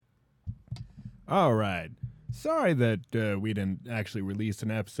All right. Sorry that we didn't actually release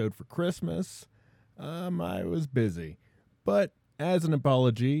an episode for Christmas. I was busy. But as an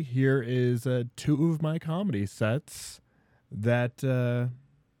apology, here is two of my comedy sets that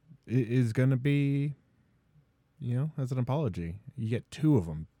is going to be, as an apology. You get two of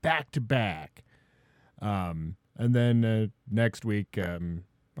them back to back. And then next week, I'm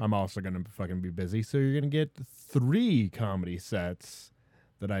also going to fucking be busy. So you're going to get three comedy sets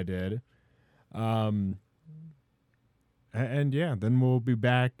that I did. And yeah, then we'll be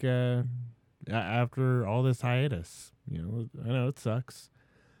back after all this hiatus. I know it sucks.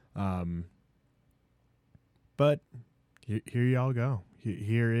 But here y'all go.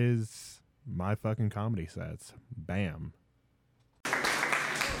 Here is my fucking comedy sets. Bam.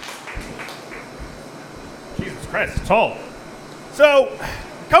 Jesus Christ, it's tall. So,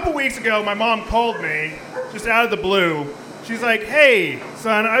 a couple weeks ago, my mom called me, just out of the blue. She's like, hey,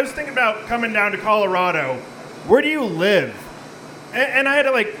 son, I was thinking about coming down to Colorado. Where do you live? And I had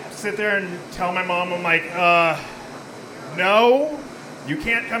to, sit there and tell my mom, I'm like, no, you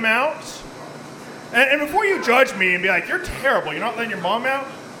can't come out. And before you judge me and be like, you're terrible, you're not letting your mom out,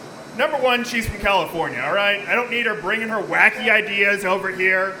 number one, she's from California, all right? I don't need her bringing her wacky ideas over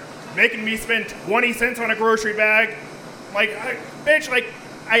here, making me spend 20 cents on a grocery bag.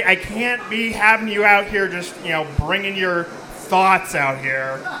 I can't be having you out here just, bringing your thoughts out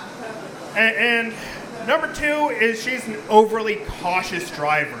here. And number two is she's an overly cautious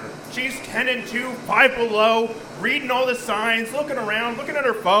driver. She's 10 and 2, 5 below, reading all the signs, looking around, looking at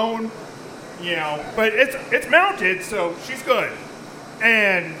her phone, but it's mounted, so she's good.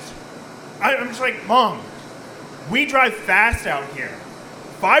 And I'm just like, Mom, we drive fast out here.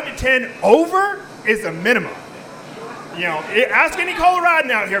 5 to 10 over is the minimum. Ask any Coloradan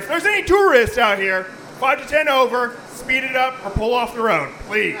out here. If there's any tourists out here, 5 to 10 over, speed it up or pull off the road,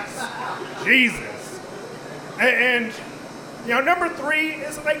 please. Jesus. And number three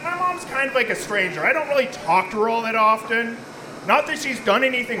is my mom's kind of like a stranger. I don't really talk to her all that often. Not that she's done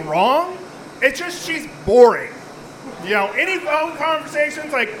anything wrong. It's just she's boring. Any phone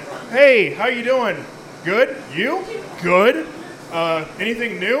conversations like, hey, how you doing? Good. You? Good.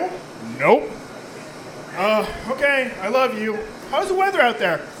 Anything new? Nope. Okay, I love you. How's the weather out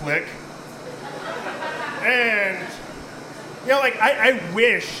there? Click. And, I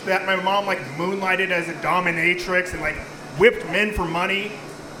wish that my mom, moonlighted as a dominatrix and, whipped men for money,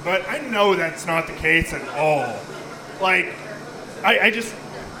 but I know that's not the case at all. I just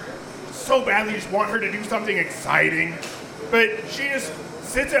so badly just want her to do something exciting, but she just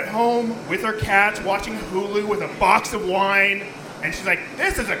sits at home with her cats watching Hulu with a box of wine, and she's like,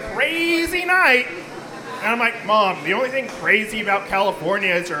 this is a crazy night. And I'm like, Mom, the only thing crazy about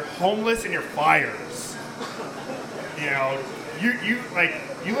California is you're homeless and your fires.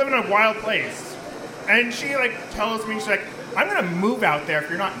 You live in a wild place. And she tells me, she's like, I'm gonna move out there if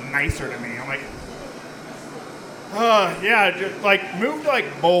you're not nicer to me. I'm like, yeah, just, move to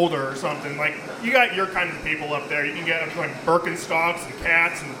Boulder or something. You got your kind of people up there. You can get up to Birkenstocks and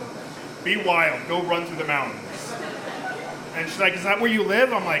cats and be wild. Go run through the mountains. And she's like, is that where you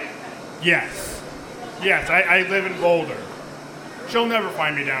live? I'm like, yes. Yes, I live in Boulder. She'll never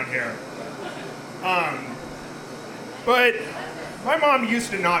find me down here. But my mom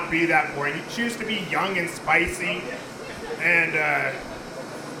used to not be that boring. She used to be young and spicy. And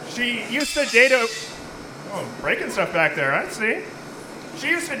she used to date breaking stuff back there, I see. She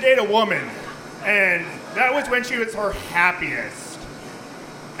used to date a woman. And that was when she was her happiest.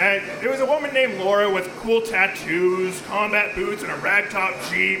 And it was a woman named Laura with cool tattoos, combat boots, and a ragtop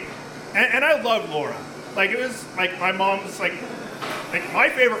Jeep. And I loved Laura. It was my mom's my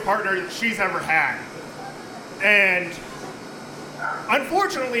favorite partner she's ever had. And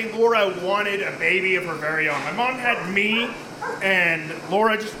unfortunately, Laura wanted a baby of her very own. My mom had me, and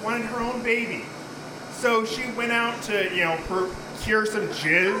Laura just wanted her own baby. So she went out to, procure some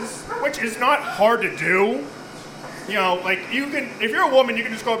jizz, which is not hard to do. You can, if you're a woman, you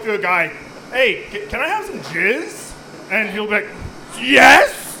can just go up to a guy, hey, can I have some jizz? And he'll be like,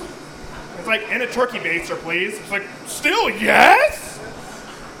 yes! It's in a turkey baster, please. It's still yes?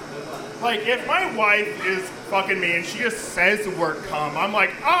 If my wife is fucking me and she just says the word cum, I'm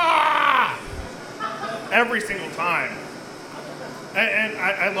like, ah! Every single time. And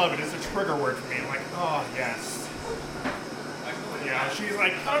I love it. It's a trigger word for me. I'm like, oh, yes. Yeah, she's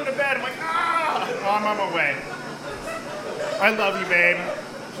like, come to bed. I'm like, ah! Oh, I'm on my way. I love you, babe.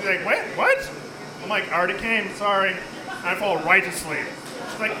 She's like, wait, what? I'm like, I already came, sorry. And I fall right to sleep.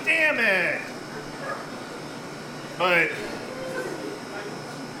 She's like, damn it. But,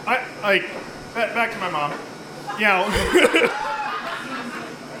 back to my mom.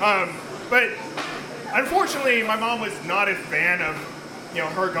 But unfortunately, my mom was not a fan of,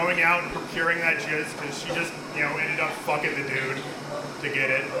 her going out and procuring that jizz because she just, ended up fucking the dude to get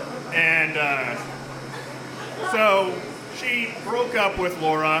it. And so she broke up with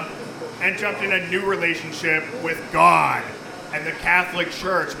Laura and jumped in a new relationship with God and the Catholic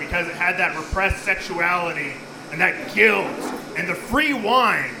Church because it had that repressed sexuality and that guilt and the free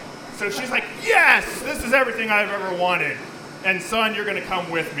wine. So she's like, yes, this is everything I've ever wanted. And son, you're gonna come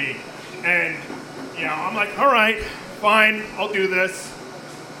with me. And, I'm like, all right, fine, I'll do this.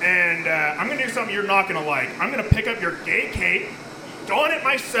 And I'm gonna do something you're not gonna like. I'm gonna pick up your gay cape, don it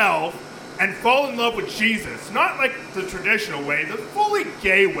myself, and fall in love with Jesus. Not like the traditional way, the fully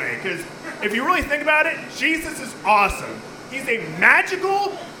gay way. Because if you really think about it, Jesus is awesome. He's a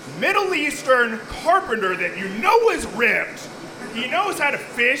magical Middle Eastern carpenter that you know is ripped. He knows how to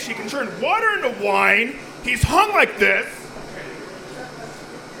fish. He can turn water into wine. He's hung like this.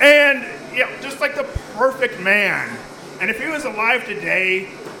 And, just like the perfect man. And if he was alive today,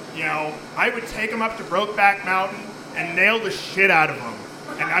 I would take him up to Brokeback Mountain and nail the shit out of him.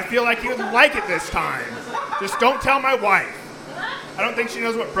 And I feel like he would like it this time. Just don't tell my wife. I don't think she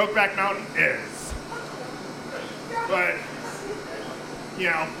knows what Brokeback Mountain is. But,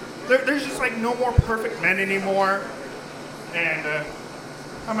 there's just like no more perfect men anymore. And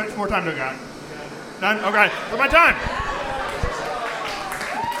how much more time do I got? None? Okay, for my time.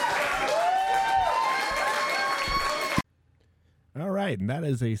 All right, and that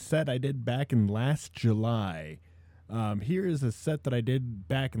is a set I did back in last July. Here is a set that I did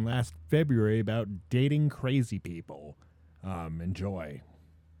back in last February about dating crazy people. Enjoy.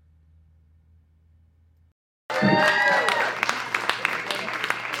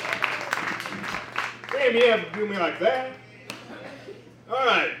 Damn, you have to do me like that. All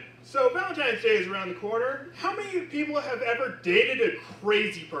right, so Valentine's Day is around the corner. How many people have ever dated a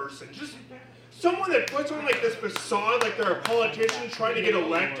crazy person? Just someone that puts on like this facade like they're a politician trying to get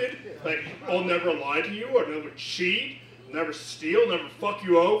elected. Like, I'll never lie to you, I'll never cheat, never steal, never fuck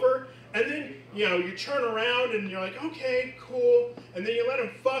you over. And then, you turn around and you're like, okay, cool. And then you let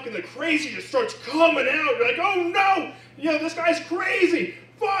him fuck and the crazy just starts coming out. You're like, oh no, this guy's crazy,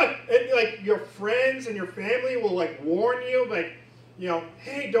 fuck. And like your friends and your family will like warn you, like,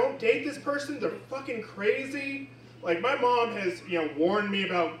 hey, don't date this person, they're fucking crazy. Like my mom has, warned me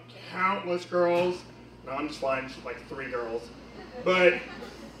about countless girls. No, I'm just fine, she's like 3 girls. But,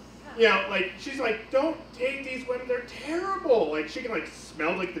 like, she's like, don't date these women, they're terrible. Like, she can, like,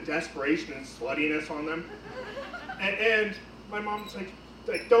 smell, like, the desperation and sluttiness on them. And my mom's like,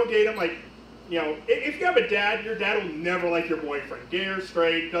 don't date them. Like, if you have a dad, your dad will never like your boyfriend. Gay or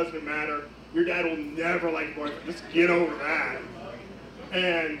straight, doesn't matter. Your dad will never like your boyfriend. Just get over that.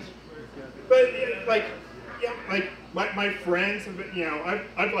 But, like, my friends have been,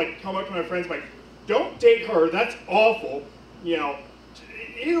 I've, like, come up to my friends, like, don't date her, that's awful.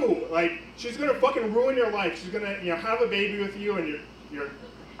 Ew, like, she's gonna fucking ruin your life. She's gonna, have a baby with you and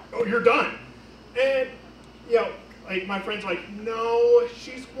you're done. And, like, my friend's like, no,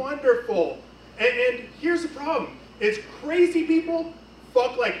 she's wonderful. And here's the problem, is crazy people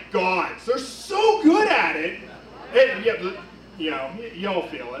fuck like gods. They're so good at it. And, y'all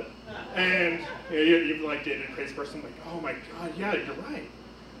feel it. And, you've, like, dated a crazy person, like, oh my god, yeah, you're right.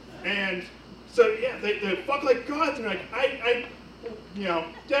 And so, yeah, they fuck like gods, and like, I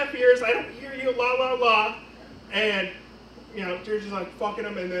deaf ears, I don't hear you, la la la. And, you're just like fucking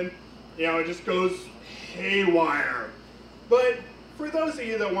them, and then, it just goes haywire. But for those of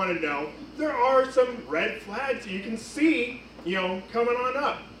you that want to know, there are some red flags you can see, coming on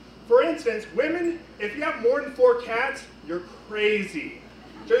up. For instance, women, if you have more than 4 cats, you're crazy.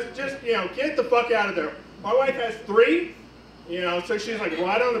 Just get the fuck out of there. My wife has 3, so she's like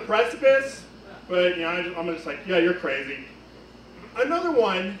right on the precipice, but, I'm just like, yeah, you're crazy. Another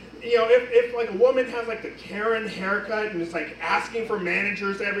one, if like a woman has like the Karen haircut and is like asking for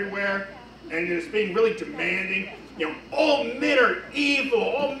managers everywhere and just being really demanding, all men are evil,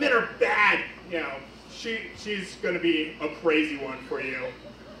 all men are bad, she's gonna be a crazy one for you.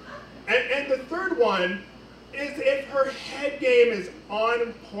 And the third one is if her head game is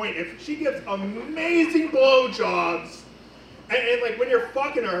on point, if she gives amazing blowjobs, and like when you're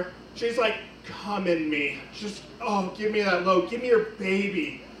fucking her, she's like, come in me. Just, give me that load. Give me your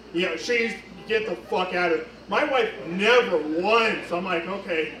baby. She's, get the fuck out of it. My wife never once. I'm like,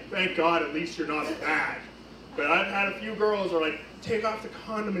 okay, thank God, at least you're not bad. But I've had a few girls who are like, take off the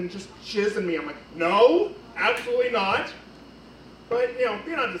condom and just jizz in me. I'm like, no, absolutely not. But,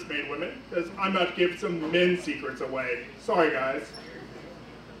 be not dismayed, women, because I'm about to give some men's secrets away. Sorry, guys.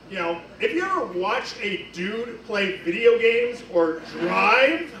 If you ever watch a dude play video games or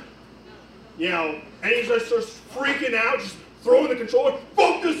drive, and he just starts freaking out, just throwing the controller.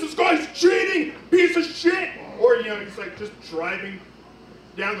 Fuck this guy's cheating, piece of shit. Or, he's like just driving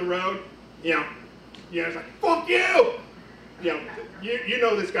down the road, he's like, fuck you. You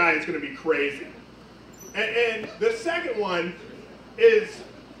know this guy is going to be crazy. And the second one is,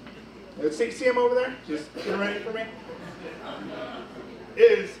 see him over there? Just get ready for me.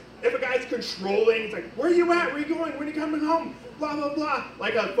 Is if a guy's controlling, it's like, where are you at? Where are you going? When are you coming home? Blah, blah, blah.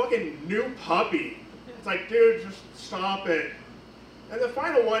 Like a fucking new puppy. It's like, dude, just stop it. And the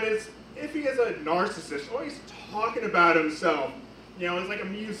final one is, if he is a narcissist, always talking about himself, is like a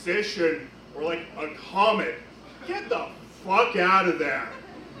musician or like a comic, get the fuck out of there.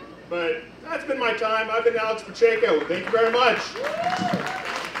 But that's been my time. I've been Alex Pacheco. Thank you very much.